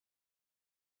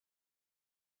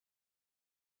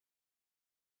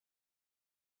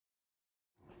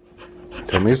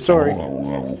Tell me a story.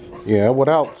 Yeah, what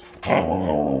else?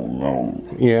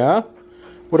 Yeah?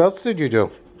 What else did you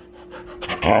do?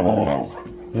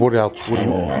 What else? What do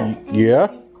you... Yeah?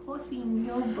 What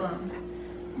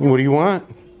do you want?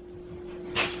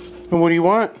 What do you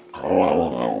want?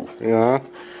 Yeah?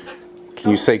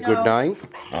 Can you say good night?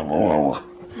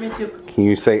 Me too. Can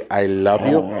you say I love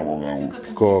you?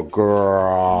 Good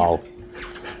girl.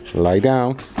 Lie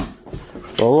down.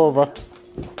 Roll over.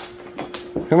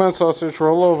 Come on, sausage,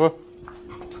 roll over.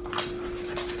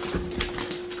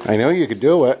 I know you can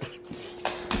do it.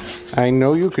 I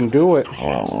know you can do it.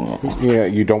 Yeah,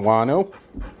 you don't want to?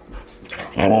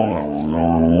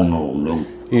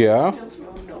 Yeah?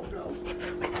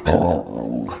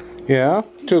 Yeah?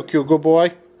 Took you a good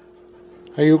boy?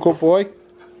 Are you a good boy?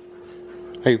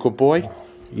 Are you a good boy?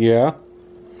 Yeah?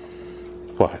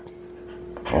 What?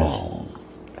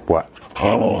 What?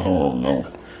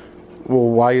 Well,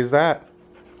 why is that?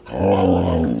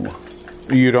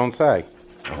 You don't say.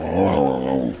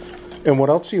 And what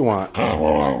else do you want?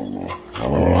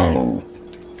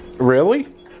 Really?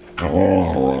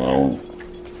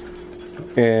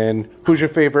 And who's your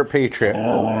favorite Patriot?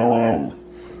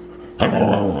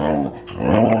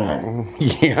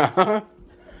 Yeah?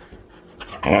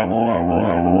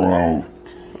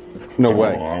 No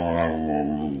way.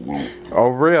 Oh,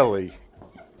 really?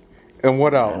 And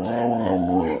what else?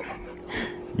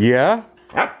 Yeah?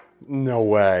 No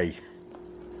way.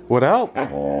 What else?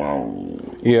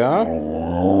 Yeah?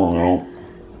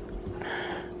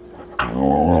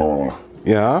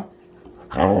 Yeah?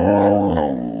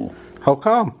 How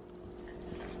come?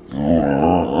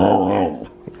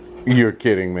 You're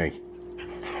kidding me.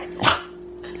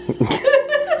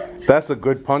 That's a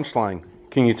good punchline.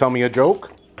 Can you tell me a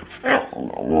joke?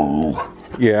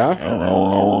 Yeah?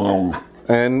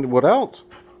 And what else?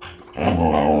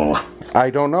 I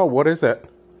don't know. What is it?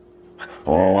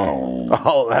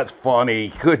 Oh, that's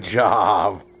funny. Good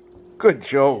job. Good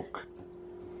joke.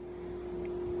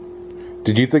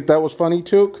 Did you think that was funny,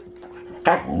 Took?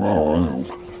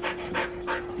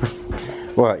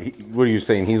 What? What are you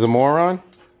saying? He's a moron?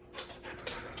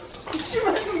 She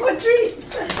wants some more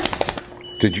treats.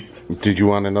 Did you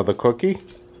want another cookie?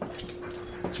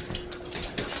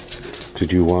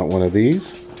 Did you want one of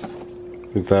these?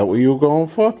 Is that what you were going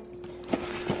for?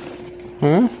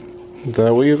 Huh? Is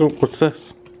that what you're going? What's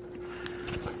this?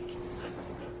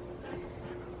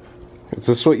 Is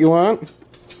this what you want?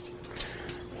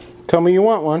 Tell me you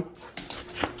want one.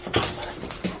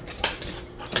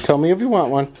 Tell me if you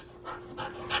want one.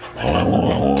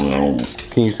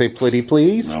 Can you say pretty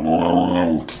please?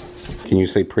 Can you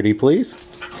say pretty please?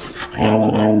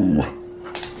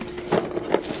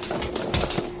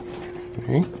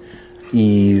 Okay.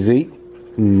 Easy.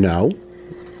 No.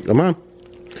 Come on.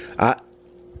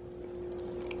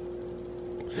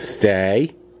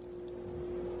 Stay.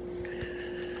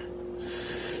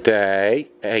 Stay.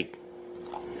 Hey.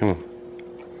 Come on.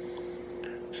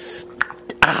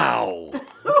 Ow.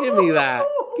 Give me that.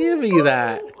 Give me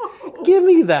that. Give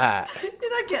me that.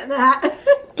 You're not getting that.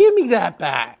 Give me that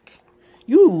back.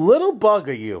 You little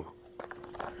bugger, you.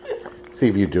 See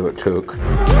if you do it, Took.